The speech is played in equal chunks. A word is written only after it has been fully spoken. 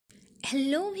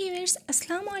Hello viewers,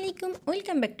 আসসালামু আলাইকুম।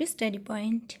 Welcome back to study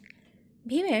point.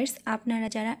 Viewers, আপনারা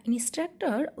যারা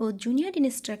ইনস্ট্রাক্টর ও জুনিয়র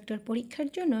ইনস্ট্রাক্টর পরীক্ষার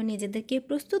জন্য নিজেদেরকে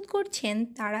প্রস্তুত করছেন,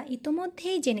 তারা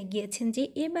ইতোমধ্যেই জেনে গিয়েছেন যে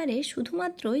এবারে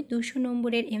শুধুমাত্রই 200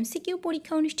 নম্বরের এমসিকিউ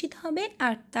পরীক্ষা অনুষ্ঠিত হবে,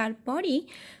 আর তারপরই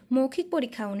মৌখিক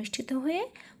পরীক্ষা অনুষ্ঠিত হয়ে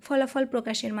ফলাফল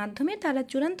প্রকাশের মাধ্যমে তারা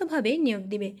চূড়ান্তভাবে নিয়োগ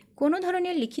দিবে। কোনো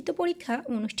ধরনের লিখিত পরীক্ষা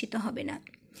অনুষ্ঠিত হবে না।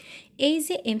 এই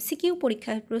যে এমসিকিউ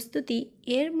পরীক্ষার প্রস্তুতি,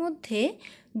 এর মধ্যে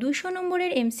 200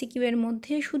 নম্বরের এমসিকিউ এর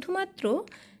মধ্যে শুধুমাত্র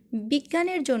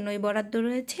বিজ্ঞানের জন্যই বরাদ্দ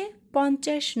রয়েছে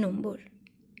 50 নম্বর।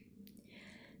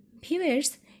 ভিউয়ার্স,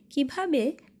 কিভাবে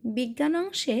বিজ্ঞান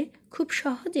অংশে খুব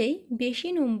সহজেই বেশি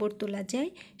নম্বর তোলা যায়,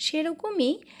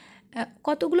 সেরকমই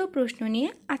কতগুলো প্রশ্ন নিয়ে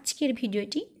আজকের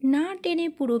ভিডিওটি না টেনে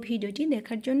পুরো ভিডিওটি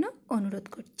দেখার জন্য অনুরোধ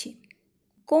করছি।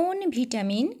 কোন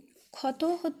ভিটামিন ক্ষত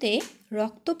হতে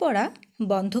রক্ত পড়া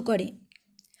বন্ধ করে?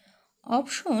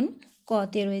 অপশন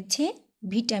কতে রয়েছে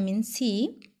ভিটামিন সি,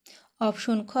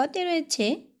 অপশন খতে রয়েছে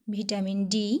ভিটামিন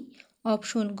ডি,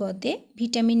 অপশন গতে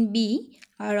ভিটামিন বি,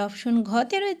 আর অপশন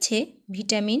ঘতে রয়েছে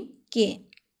ভিটামিন কে।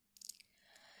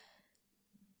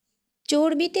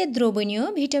 চর্বিতে দ্রবণীয়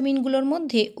ভিটামিনগুলোর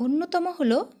মধ্যে অন্যতম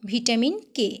হলো ভিটামিন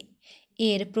কে।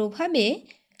 এর প্রভাবে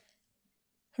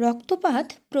রক্তপাত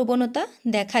প্রবণতা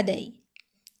দেখা দেয়।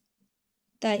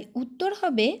 তাই উত্তর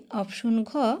হবে অপশন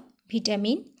ঘ,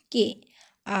 ভিটামিন কে।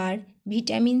 আর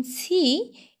ভিটামিন সি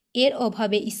এর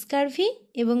অভাবে স্কারভি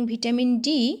এবং ভিটামিন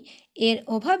ডি এর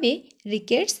অভাবে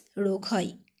রিকেটস রোগ হয়।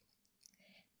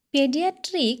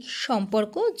 পেডিয়াট্রিক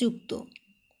সম্পর্কযুক্ত।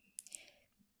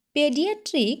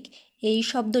 পেডিয়াট্রিক এই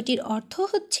শব্দটির অর্থ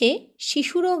হচ্ছে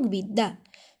শিশুরোগবিদ্যা।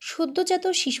 সদ্যজাত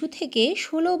শিশু থেকে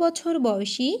 16 বছর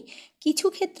বয়সী, কিছু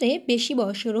ক্ষেত্রে বেশি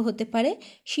বয়সেরও হতে পারে,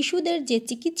 শিশুদের যে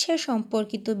চিকিৎসা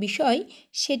সম্পর্কিত বিষয়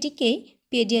সেটিকেই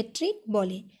পেডিয়াট্রিক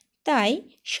বলে। তাই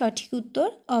সঠিক উত্তর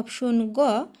অপশন গ,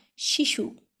 শিশু।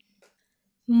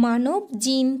 মানব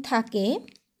জিন থাকে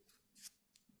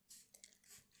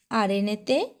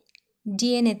আরএনএতে,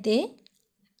 ডিএনএতে,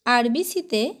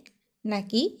 আরবিসিতে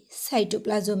নাকি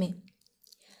সাইটোপ্লাজমে?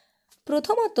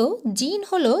 প্রথমত, জিন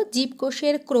হলো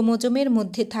জীবকোষের ক্রোমোজোমের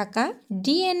মধ্যে থাকা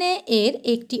ডিএনএ এর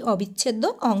একটি অবিচ্ছেদ্য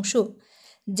অংশ,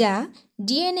 যা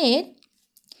ডিএনএর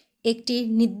একটি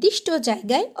নির্দিষ্ট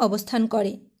জায়গায় অবস্থান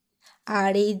করে।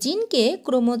 আর এই জিনকে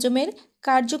ক্রোমোজোমের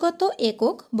কার্যগত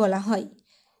একক বলা হয়।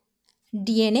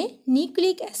 ডিএনএ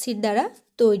নিউক্লিক অ্যাসিড দ্বারা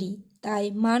তৈরি, তাই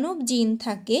মানব জিন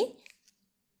থাকে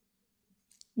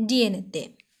ডিএনএতে।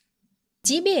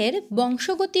 জীবের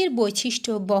বংশগতির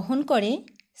বৈশিষ্ট্য বহন করে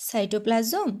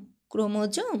সাইটোপ্লাজম,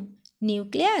 ক্রোমোজোম,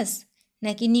 নিউক্লিয়াস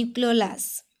নাকি নিউক্লিওলাস?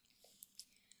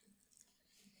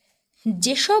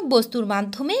 যেসব বস্তুর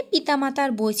মাধ্যমে পিতামাতার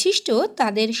বৈশিষ্ট্য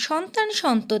তাদের সন্তান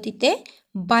সন্ততিতে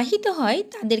বাহিত হয়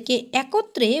তাদেরকে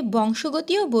একত্রে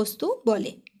বংশগতীয় বস্তু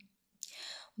বলে।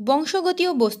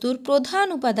 বংশগতীয় বস্তুর প্রধান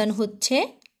উপাদান হচ্ছে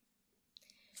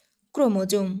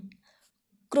ক্রোমোজোম।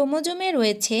 ক্রোমোজোমে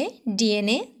রয়েছে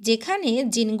ডিএনএ, যেখানে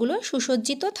জিনগুলো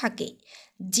সুসজ্জিত থাকে।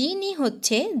 জিনই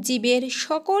হচ্ছে জীবের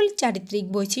সকল চারিত্রিক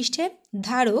বৈশিষ্ট্যের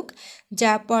ধারক,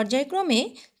 যা পর্যায়ক্রমে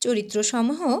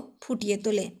চরিত্রসমূহ ফুটিয়ে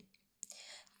তোলে।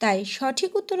 তাই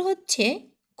সঠিক উত্তর হচ্ছে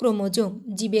ক্রোমোজোম।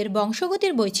 জীবের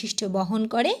বংশগতির বৈশিষ্ট্য বহন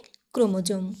করে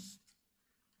ক্রোমোজোম।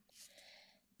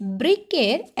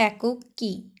 বৃক্কের একক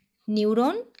কি?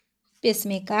 Neuron,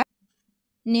 pacemaker,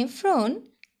 nephron,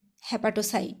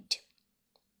 hepatocyte.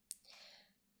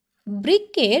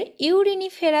 বৃক্কের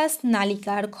ইউরিনিফেরাস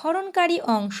নালিকার ক্ষরণকারী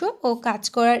অংশ ও কাজ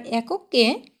করার একককে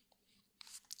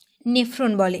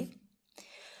নেফ্রন বলে।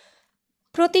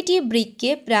 প্রতিটি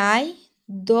বৃক্কে প্রায়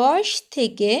 10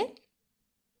 থেকে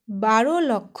 12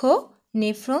 লক্ষ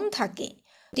নেফ্রন থাকে।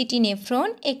 প্রতিটি নেফ্রন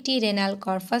একটি রেনাল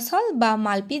কর্পাসল বা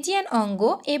মালপিজিয়ান অঙ্গ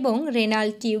এবং রেনাল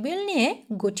টিউবিল নিয়ে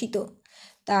গঠিত।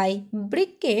 তাই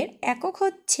বৃক্কের একক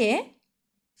হচ্ছে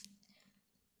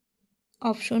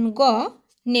অপশন গ,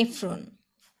 নেফ্রন।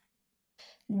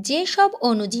 যেসব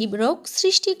অণুজীব রোগ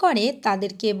সৃষ্টি করে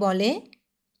তাদেরকে বলে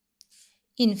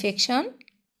ইনফেকশন,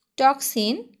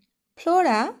 টক্সিন,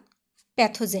 ফ্লোরা,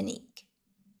 প্যাথোজেনিক।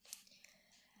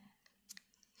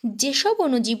 যেসব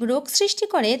অণুজীব রোগ সৃষ্টি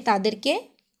করে তাদেরকে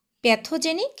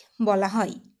প্যাথোজেনিক বলা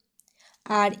হয়।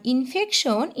 আর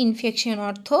ইনফেকশন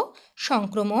অর্থ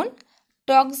সংক্রমণ।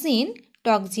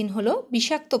 টক্সিন হলো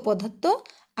বিষাক্ত পদার্থ।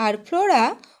 আর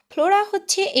ফ্লোরা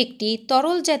হচ্ছে একটি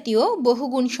তরল জাতীয়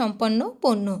বহুগুণ সম্পন্ন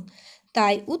পণ্য।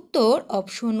 তাই উত্তর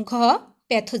অপশন ঘ,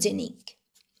 প্যাথোজেনিক।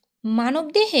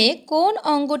 মানবদেহে কোন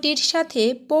অঙ্গটির সাথে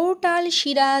পোর্টাল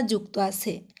শিরা যুক্ত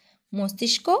আছে?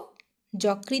 মস্তিষ্ক,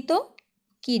 যকৃৎ,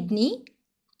 কিডনি,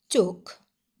 চোখ।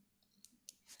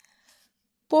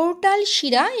 পোর্টাল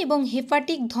শিরা এবং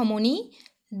হেপাটিক ধমনী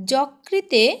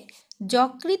যকৃতে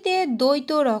যকৃতে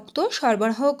দ্বৈত রক্ত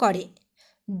সরবরাহ করে।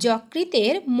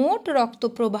 যকৃতের মোট রক্ত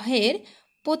প্রবাহের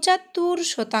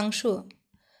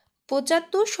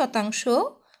 75%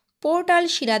 পোর্টাল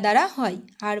শিরা দ্বারা হয়,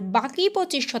 আর বাকি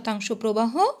 25%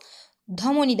 প্রবাহ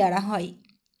ধমনী দ্বারা হয়।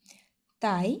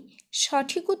 তাই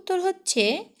সঠিক উত্তর হচ্ছে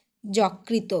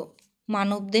যকৃত।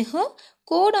 মানবদেহ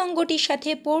কোন অঙ্গটির সাথে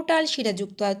পোর্টাল শিরা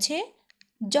যুক্ত আছে?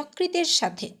 যকৃতের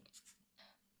সাথে।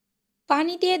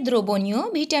 পানিতে দ্রবণীয়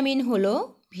ভিটামিন হলো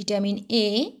vitamin A,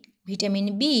 vitamin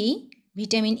B,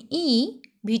 vitamin E,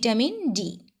 vitamin D.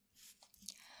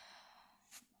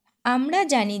 আমরা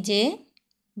জানি যে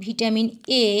ভিটামিন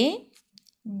এ,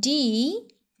 ডি,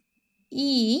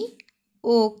 ই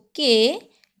ও কে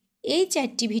এই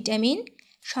 4টি ভিটামিন,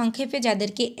 সংক্ষেপে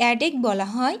যাদেরকে অ্যাডেক বলা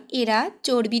হয়, এরা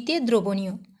চর্বিতে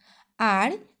দ্রবণীয়। আর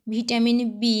ভিটামিন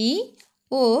বি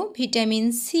ও ভিটামিন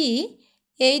সি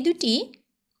এই দুটি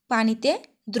পানিতে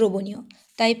দ্রবণীয়।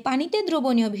 তাই পানিতে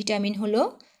দ্রবণীয় ভিটামিন হলো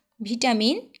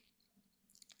ভিটামিন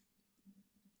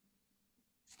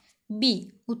বি।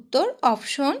 উত্তর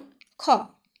অপশন খ।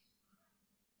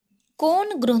 কোন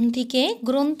গ্রন্থিকে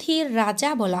গ্রন্থির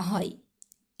রাজা বলা হয়?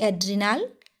 Adrenal,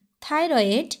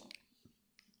 thyroid,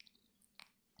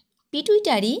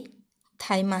 pituitary,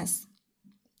 thymus.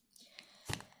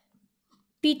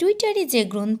 Pituitary যে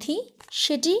গ্রন্থি,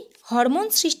 সেটি হরমোন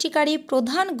সৃষ্টিকারী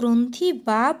প্রধান গ্রন্থি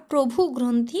বা প্রভু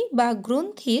গ্রন্থি বা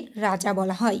গ্রন্থির রাজা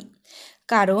বলা হয়,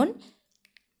 কারণ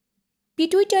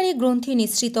পিটুইটারি গ্রন্থি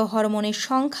নিঃসৃত হরমোনের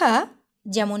সংখ্যা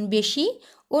যেমন বেশি,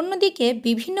 অন্যদিকে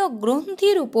বিভিন্ন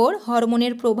গ্রন্থির উপর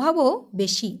হরমোনের প্রভাবও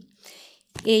বেশি।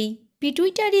 এই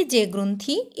পিটুইটারি যে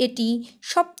গ্রন্থি, এটি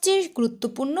সবচেয়ে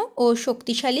গুরুত্বপূর্ণ ও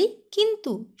শক্তিশালী,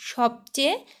 কিন্তু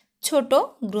সবচেয়ে ছোট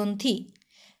গ্রন্থি।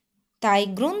 তাই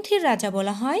গ্রন্থির রাজা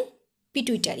বলা হয়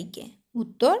পিটুইটারিকে।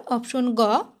 উত্তর অপশন গ,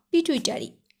 পিটুইটারি।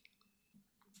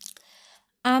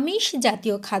 আমিষ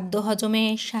জাতীয় খাদ্য হজমে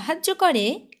সাহায্য করে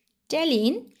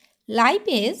ট্যালিন,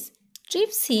 লাইপেজ,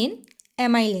 ট্রিপসিন,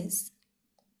 অ্যামাইলেজ।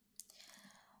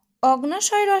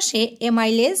 অগ্ন্যাশয় রসে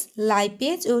অ্যামাইলেজ,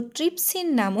 লাইপেজ ও ট্রিপসিন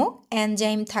নামক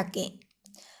এনজাইম থাকে,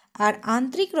 আর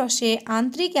আন্ত্রিক রসে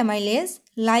আন্ত্রিক অ্যামাইলেজ,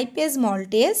 লাইপেজ,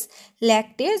 মল্টেজ,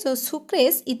 ল্যাকটেজ ও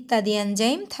সুক্রেজ ইত্যাদি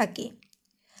এনজাইম থাকে।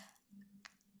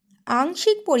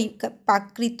 আংশিক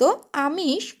পরিপাকৃত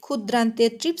আমিষ ক্ষুদ্রান্তে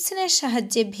ট্রিপসিনের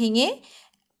সাহায্যে ভেঙে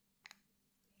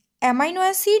অ্যামাইনো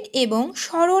অ্যাসিড এবং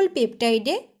সরল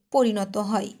পেপটাইডে পরিণত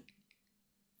হয়।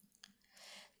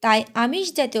 তাই আমিষ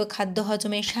জাতীয় খাদ্য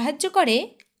হজমে সাহায্য করে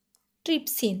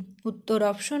ট্রিপসিন। উত্তর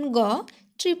অপশন গ,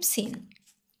 ট্রিপসিন।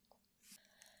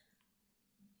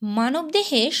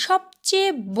 মানবদেহে সবচেয়ে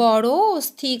বড়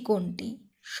অস্থি কোনটি?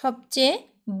 সবচেয়ে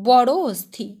বড়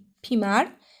অস্থি ফিমার,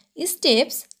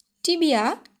 স্টেপস, টিবিয়া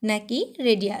নাকি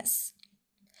রেডিয়াস?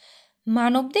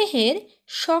 মানবদেহের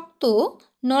শক্ত,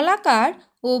 নলাকার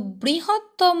ও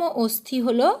বৃহত্তম অস্থি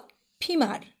হল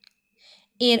ফিমার।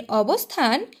 এর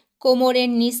অবস্থান কোমরের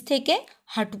নিচ থেকে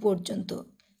হাঁটু পর্যন্ত।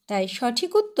 তাই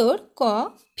সঠিক উত্তর ক,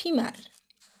 ফিমার।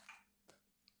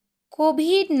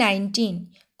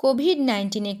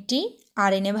 কোভিড-19 একটি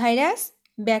RNA virus,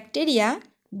 bacteria,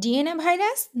 DNA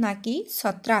virus নাকি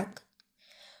ছত্রাক?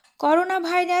 করোনা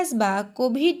ভাইরাস বা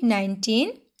কোভিড-19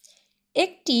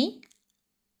 একটি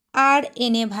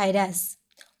আরএনএ ভাইরাস,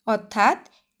 অর্থাৎ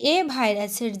এ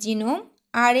ভাইরাসের জিনোম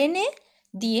আরএনএ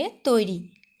দিয়ে তৈরি।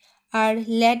 আর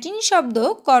ল্যাটিন শব্দ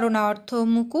করোনা অর্থ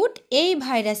মুকুট। এই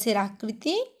ভাইরাসের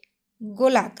আকৃতি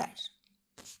গোলাকার।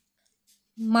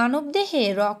 মানবদেহে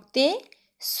রক্তে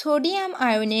সোডিয়াম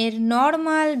আয়নের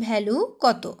নর্মাল ভ্যালু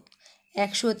কত?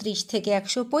 130 থেকে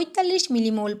 145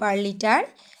 মিলিমোল পার লিটার,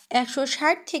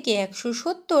 160 থেকে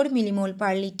 170 মিলিমোল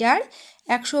পার লিটার,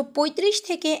 135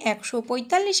 থেকে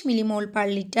 145 মিলিমোল পার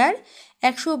লিটার,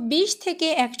 120 থেকে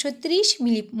 130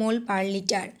 মিলিমোল পার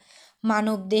লিটার।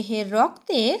 মানবদেহের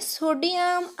রক্তে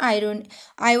সোডিয়াম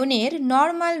আয়নের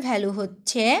নর্মাল ভ্যালু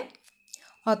হচ্ছে,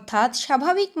 অর্থাৎ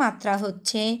স্বাভাবিক মাত্রা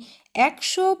হচ্ছে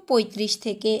 135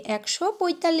 থেকে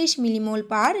 145 মিলিমোল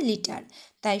পার লিটার।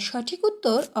 তাই সঠিক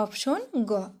উত্তর অপশন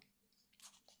গ।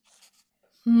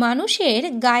 মানুষের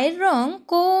গায়ের রং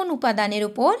কোন উপাদানের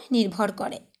উপর নির্ভর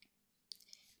করে?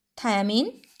 Thymine,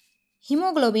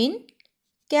 haemoglobin,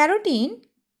 carotene,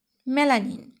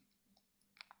 melanin.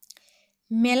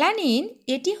 Melanin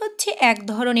এটি হচ্ছে এক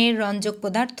ধরনের রঞ্জক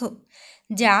পদার্থ,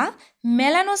 যা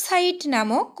মেলানোসাইট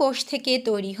নামক কোষ থেকে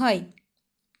তৈরি হয়।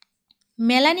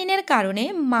 মেলানিনের কারণে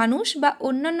মানুষ বা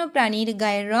অন্যান্য প্রাণীর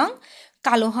গায়ের রং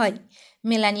কালো হয়।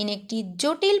 মেলানিন একটি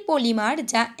জটিল পলিমার,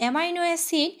 যা অ্যামাইনো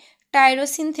অ্যাসিড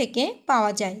টাইরোসিন থেকে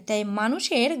পাওয়া যায়। তাই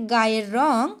মানুষের গায়ের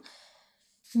রং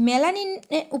মেলানিন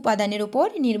উপাদানের উপর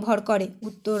নির্ভর করে।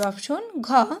 উত্তর অপশন ঘ,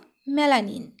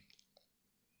 মেলানিন।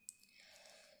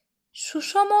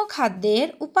 সুষম খাদ্যের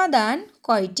উপাদান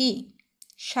কয়টি?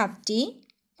 7টি,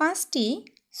 5টি,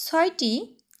 6টি,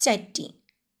 4টি।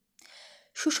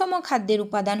 সুষম খাদ্যের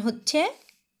উপাদান হচ্ছে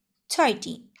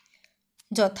 6টি,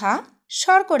 যথা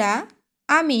শর্করা,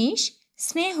 আমিষ,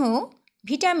 স্নেহ,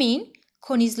 ভিটামিন,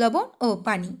 খনিজ লবণ ও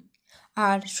পানি।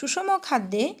 আর সুষম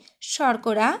খাদ্যে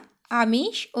শর্করা,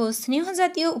 আমিষ ও স্নেহ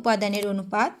জাতীয় উপাদানের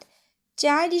অনুপাত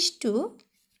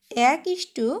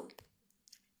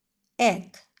 4:1:1।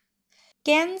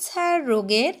 ক্যান্সার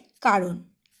রোগের কারণ: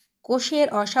 কোষের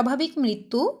অস্বাভাবিক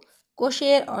মৃত্যু,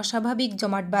 কোষের অস্বাভাবিক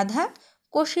জমাট বাঁধা,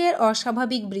 কোষের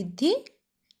অস্বাভাবিক বৃদ্ধি,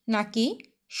 নাকি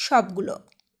সবগুলো?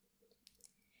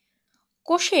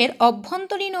 কোষের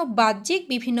অভ্যন্তরীণ ও বাহ্যিক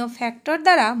বিভিন্ন ফ্যাক্টর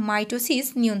দ্বারা মাইটোসিস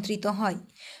নিয়ন্ত্রিত হয়।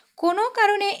 কোনো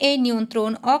কারণে এই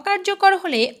নিয়ন্ত্রণ অকার্যকর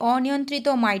হলে অনিয়ন্ত্রিত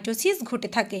মাইটোসিস ঘটে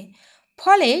থাকে,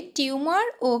 ফলে টিউমার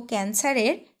ও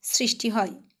ক্যান্সারের সৃষ্টি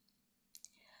হয়।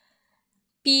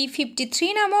 P53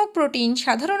 নামক প্রোটিন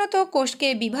সাধারণত কোষকে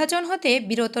বিভাজন হতে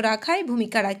বিরত রাখায়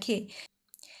ভূমিকা রাখে।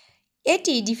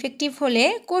 এটি ডিফেক্টিভ হলে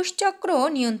কোষচক্র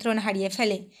নিয়ন্ত্রণ হারিয়ে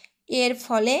ফেলে, এর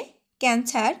ফলে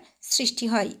ক্যান্সার সৃষ্টি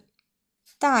হয়।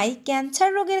 তাই ক্যান্সার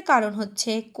রোগের কারণ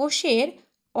হচ্ছে কোষের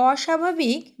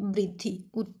অস্বাভাবিক বৃদ্ধি।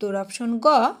 উত্তর অপশন গ,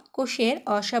 কোষের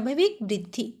অস্বাভাবিক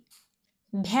বৃদ্ধি।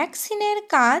 ভ্যাকসিনের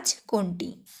কাজ কোনটি?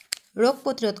 রোগ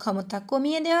প্রতিরোধ ক্ষমতা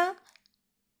কমিয়ে দেওয়া,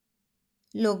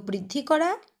 রোগ বৃদ্ধি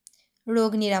করা,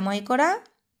 রোগ নিরাময় করা,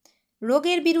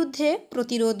 রোগের বিরুদ্ধে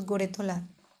প্রতিরোধ গড়ে তোলা।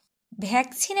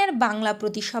 ভ্যাকসিনের বাংলা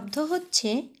প্রতিশব্দ হচ্ছে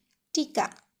টিকা।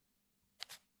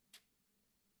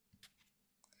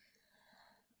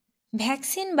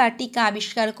 ভ্যাকসিন বা টিকা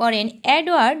আবিষ্কার করেন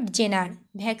এডওয়ার্ড জেনার।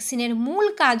 ভ্যাকসিনের মূল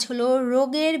কাজ হলো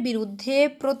রোগের বিরুদ্ধে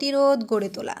প্রতিরোধ গড়ে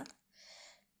তোলা।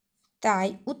 তাই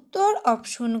উত্তর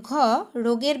অপশন ঘ,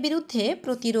 রোগের বিরুদ্ধে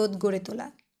প্রতিরোধ গড়ে তোলা।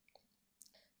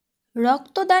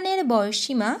 রক্তদানের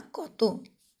বয়সসীমা কত?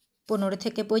 15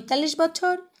 থেকে 45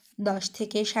 বছর, 10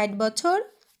 থেকে 60 বছর,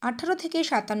 18 থেকে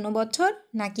 57 বছর,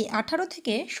 নাকি 18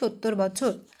 থেকে 70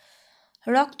 বছর?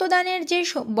 রক্তদানের যে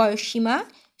বয়সসীমা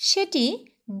সেটি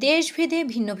দেশভেদে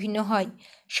ভিন্ন ভিন্ন হয়।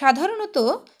 সাধারণত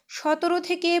 17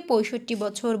 থেকে 65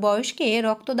 বছর বয়সকে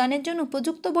রক্তদানের জন্য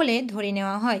উপযুক্ত বলে ধরে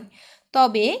নেওয়া হয়।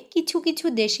 তবে কিছু কিছু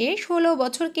দেশে 16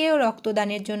 বছরকেও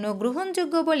রক্তদানের জন্য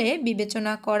গ্রহণযোগ্য বলে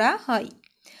বিবেচনা করা হয়।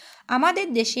 আমাদের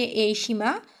দেশে এই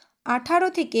সীমা 18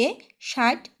 থেকে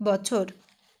 60 বছর।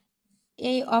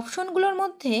 এই অপশনগুলোর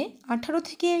মধ্যে 18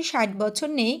 থেকে 60 বছর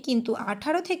নেই, কিন্তু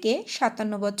 18 থেকে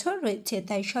 57 বছর রয়েছে।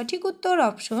 তাই সঠিক উত্তর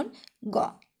অপশন গ।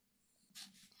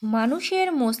 মানুষের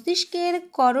মস্তিষ্কের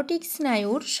করটিক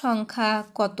স্নায়ুর সংখ্যা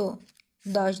কত?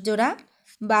 10 জোড়া,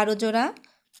 12 জোড়া,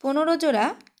 15 জোড়া,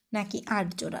 নাকি 8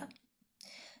 জোড়া?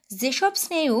 যেসব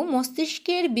স্নায়ু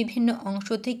মস্তিষ্কের বিভিন্ন অংশ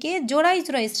থেকে জোড়ায়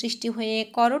জোড়ায় সৃষ্টি হয়ে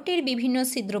করটির বিভিন্ন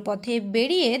ছিদ্রপথে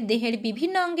বেরিয়ে দেহের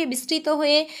বিভিন্ন অঙ্গে বিস্তৃত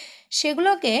হয়ে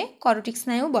সেগুলোকে করটিক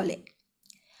স্নায়ু বলে।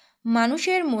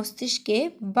 মানুষের মস্তিষ্কে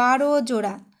 12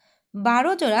 জোড়া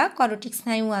করটিক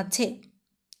স্নায়ু আছে।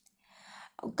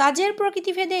 কাজের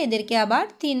প্রকৃতিভেদে এদেরকে আবার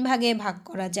 3 ভাগে ভাগ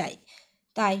করা যায়।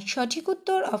 তাই সঠিক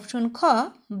উত্তর অপশন খ,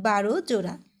 12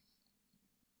 জোড়া।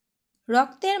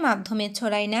 রক্তের মাধ্যমে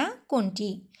ছড়ায় না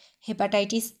কোনটি?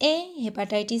 Hepatitis A,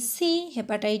 hepatitis C,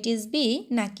 hepatitis B,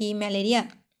 নাকি malaria?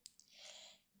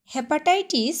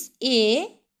 Hepatitis A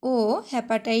O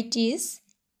hepatitis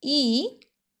E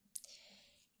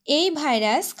এই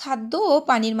ভাইরাস খাদ্য ও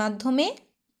পানির মাধ্যমে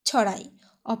ছড়ায়।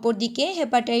 অপরদিকে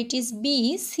হেপাটাইটিস বি,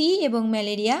 সি এবং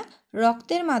ম্যালেরিয়া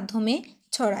রক্তের মাধ্যমে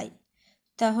ছড়ায়।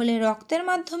 তাহলে রক্তের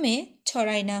মাধ্যমে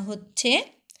ছড়ায় না হচ্ছে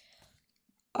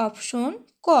অপশন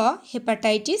ক,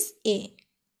 হেপাটাইটিস এ।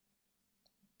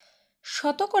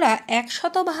 শতকরা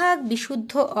 100%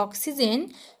 বিশুদ্ধ অক্সিজেন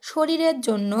শরীরের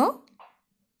জন্য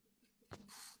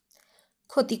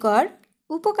ক্ষতিকর,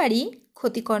 উপকারী,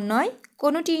 ক্ষতিকর নয়,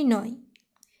 কোনোটিই নয়।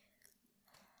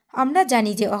 আমরা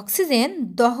জানি যে অক্সিজেন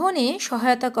দহনে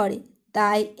সহায়তা করে,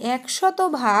 তাই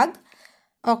 100%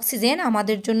 অক্সিজেন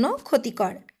আমাদের জন্য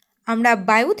ক্ষতিকর। আমরা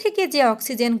বায়ু থেকে যে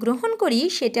অক্সিজেন গ্রহণ করি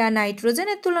সেটা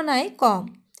নাইট্রোজেনের তুলনায় কম।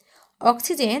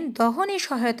 অক্সিজেন দহনে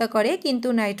সহায়তা করে, কিন্তু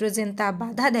নাইট্রোজেন তা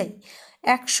বাধা দেয়।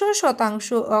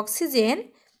 100% অক্সিজেন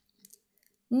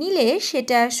নিলে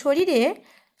সেটা শরীরে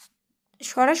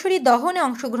সরাসরি দহনে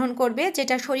অংশগ্রহণ করবে,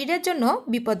 যেটা শরীরের জন্য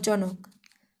বিপজ্জনক।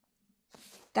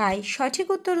 তাই সঠিক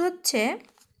উত্তর হচ্ছে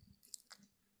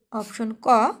অপশন ক,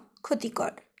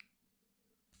 ক্ষতিকর।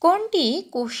 কোনটি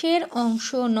কোষের অংশ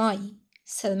নয়?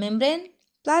 Cell membrane,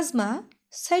 plasma,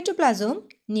 cytoplasm,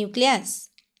 nucleus?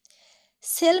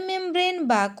 Cell membrane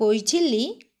বা কোষঝিল্লি,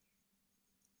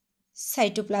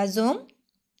 সাইটোপ্লাজম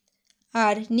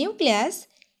আর নিউক্লিয়াস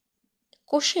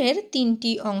কোষের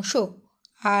 3টি অংশ।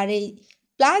 আর এই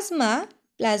প্লাজমা,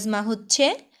 প্লাজমা হচ্ছে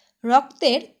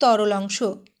রক্তের তরল অংশ।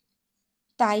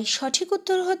 তাই সঠিক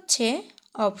উত্তর হচ্ছে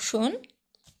অপশন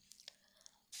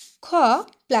খ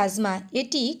প্লাজমা।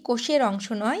 এটি কোষের অংশ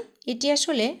নয়, এটি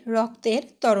আসলে রক্তের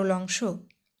তরল অংশ।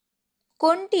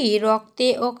 কোনটি রক্তে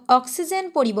অক্সিজেন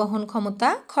পরিবহন ক্ষমতা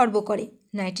খর্ব করে?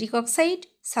 Nitric oxide,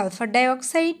 sulphur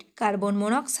dioxide, carbon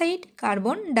monoxide,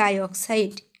 carbon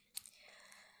dioxide.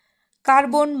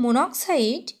 Carbon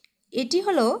monoxide এটি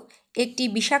হলো একটি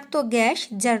বিষাক্ত গ্যাস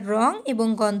যার রং এবং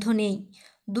গন্ধ নেই।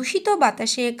 দূষিত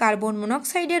বাতাসে কার্বন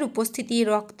মনোক্সাইডের উপস্থিতি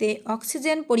রক্তে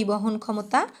অক্সিজেন পরিবহন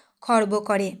ক্ষমতা খর্ব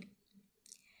করে।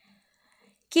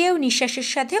 কেউ নিঃশ্বাসের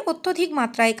সাথে অত্যধিক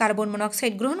মাত্রায় কার্বন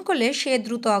মনোক্সাইড গ্রহণ করলে সে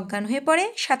দ্রুত অজ্ঞান হয়ে পড়ে,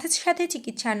 সাথে সাথে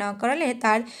চিকিৎসা না করালে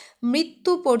তার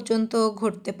মৃত্যু পর্যন্ত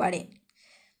ঘটতে পারে।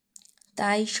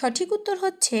 তাই সঠিক উত্তর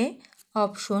হচ্ছে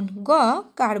অপশন গ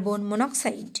কার্বন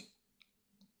মনোক্সাইড।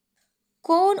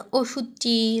 কোন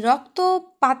ওষুধটি রক্ত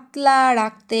পাতলা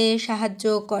রাখতে সাহায্য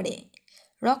করে?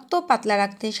 রক্ত পাতলা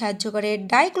রাখতে সাহায্য করে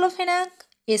ডাইক্লোফেনাক,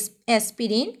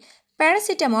 অ্যাসপিরিন,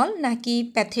 প্যারাসিটামল নাকি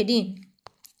প্যাথেডিন?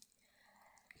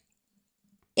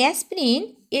 অ্যাসপিরিন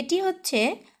এটি হচ্ছে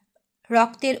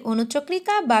রক্তের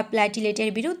অনুচক্রিকা বা প্ল্যাটিলেটের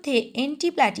বিরুদ্ধে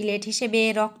অ্যান্টিপ্ল্যাটিলেট হিসেবে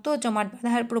রক্ত জমাট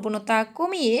বাঁধার প্রবণতা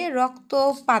কমিয়ে রক্ত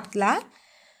পাতলা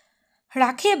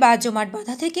রাখে বা জমাট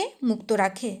বাঁধা থেকে মুক্ত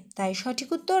রাখে। তাই সঠিক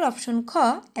উত্তর অপশন খ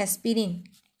অ্যাসপিরিন।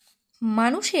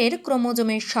 মানুষের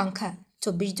ক্রোমোজোমের সংখ্যা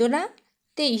 24 জোড়া,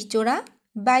 23 জোড়া,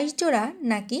 22 জোড়া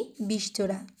নাকি 20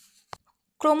 জোড়া?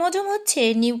 ক্রোমোজোম হচ্ছে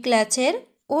নিউক্লিয়াসের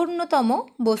অন্যতম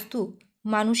বস্তু।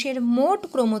 মানুষের মোট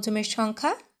ক্রোমোজোমের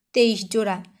সংখ্যা 23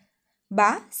 জোড়া বা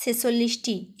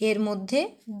 46টি। এর মধ্যে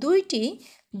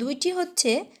দুইটি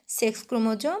হচ্ছে সেক্স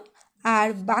ক্রোমোজোম, আর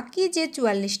বাকি যে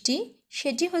 44টি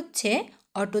সেটি হচ্ছে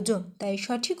অটোজোম। তাই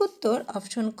সঠিক উত্তর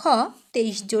অপশন খ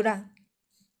 23 জোড়া।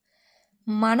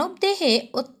 মানবদেহে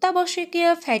অত্যাবশ্যকীয়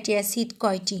ফ্যাটি অ্যাসিড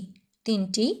কয়টি?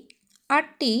 3টি,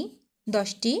 8টি,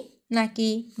 10টি নাকি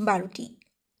 12টি?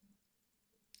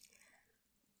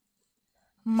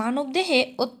 মানবদেহে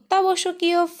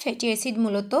অত্যাবশ্যকীয় ফ্যাটি অ্যাসিড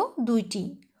মূলত 2টি,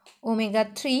 ওমেগা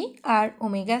 3 আর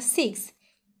ওমেগা 6।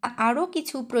 আরও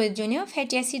কিছু প্রয়োজনীয়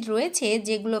ফ্যাটি অ্যাসিড রয়েছে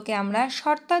যেগুলোকে আমরা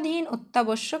শর্তাধীন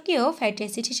অত্যাবশ্যকীয় ফ্যাটি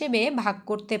অ্যাসিড হিসেবে ভাগ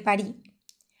করতে পারি।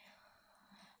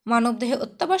 মানবদেহে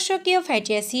অত্যাবশ্যকীয়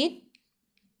ফ্যাটি অ্যাসিড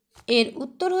এর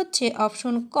উত্তর হচ্ছে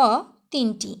অপশন ক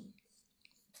 3টি।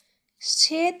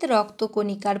 শ্বেত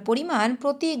রক্তকণিকার পরিমাণ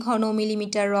প্রতি ঘন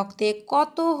মিলিমিটার রক্তে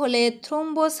কত হলে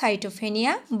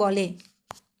থ্রোম্বোসাইটোপেনিয়া বলে?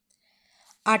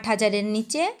 8,000-এর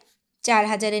নিচে,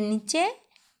 4,000-এর নিচে,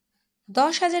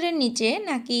 10,000-এর নিচে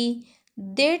নাকি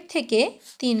 1.5 থেকে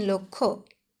 3 লক্ষ?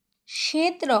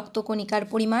 শ্বেত রক্তকণিকার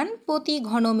পরিমাণ প্রতি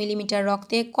ঘন মিলিমিটার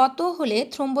রক্তে কত হলে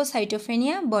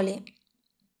থ্রোম্বোসাইটোপেনিয়া বলে?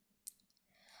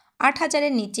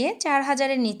 8,000-এর নিচে,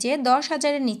 4,000-এর নিচে,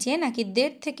 10,000-এর নিচে নাকি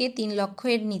 1.5 থেকে 3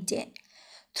 লক্ষের নিচে?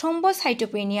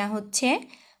 থ্রোম্বোসাইটোপেনিয়া হচ্ছে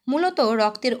মূলত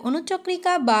রক্তের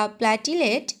অনুচক্রিকা বা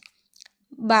প্ল্যাটিলেট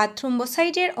বা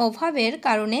থ্রোম্বোসাইটের অভাবের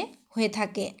কারণে হয়ে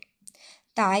থাকে।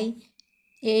 তাই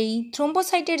এই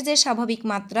থ্রোম্বোসাইটের যে স্বাভাবিক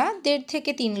মাত্রা 1.5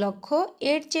 থেকে 3 লক্ষ,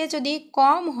 এর চেয়ে যদি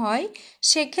কম হয়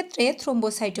সেক্ষেত্রে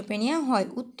থ্রোম্বোসাইটোপেনিয়া হয়।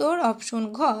 উত্তর অপশন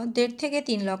ঘ 1.5 থেকে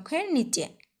 3 লক্ষের নিচে।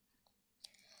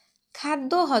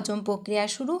 খাদ্য হজম প্রক্রিয়া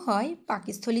শুরু হয়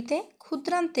পাকস্থলীতে,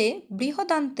 ক্ষুদ্রান্তে,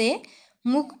 বৃহদান্তে,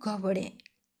 মুখগহ্বরে।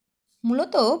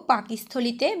 মূলত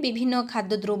পাকস্থলীতে বিভিন্ন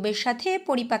খাদ্যদ্রব্যের সাথে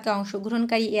পরিপাকে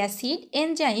অংশগ্রহণকারী অ্যাসিড,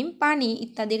 এনজাইম, পানি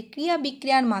ইত্যাদির ক্রিয়া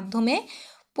বিক্রিয়ার মাধ্যমে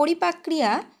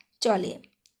পরিপাকক্রিয়া চলে।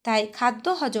 তাই খাদ্য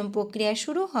হজম প্রক্রিয়া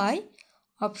শুরু হয়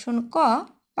অপশন ক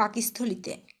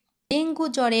পাকস্থলীতে। ডেঙ্গু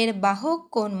জ্বরের বাহক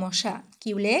কোন মশা?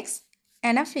 কিউলেক্স,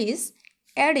 অ্যানাফিস,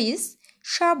 অ্যাডিস,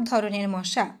 সব ধরনের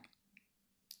মশা।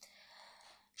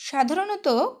 সাধারণত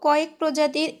কয়েক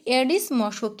প্রজাতির এডিস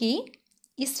মশকি,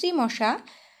 স্ত্রী মশা,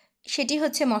 সেটি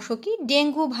হচ্ছে মশকি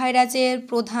ডেঙ্গু ভাইরাসের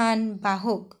প্রধান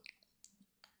বাহক।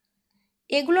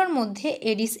 এগুলোর মধ্যে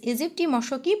এডিস ইজিপ্টি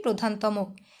মশকি প্রধানতম।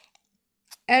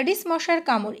 এডিস মশার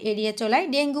কামড় এড়িয়ে চলাই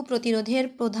ডেঙ্গু প্রতিরোধের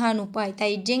প্রধান উপায়।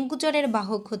 তাই ডেঙ্গু জ্বরের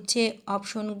বাহক হচ্ছে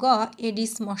অপশন গ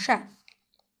এডিস মশা।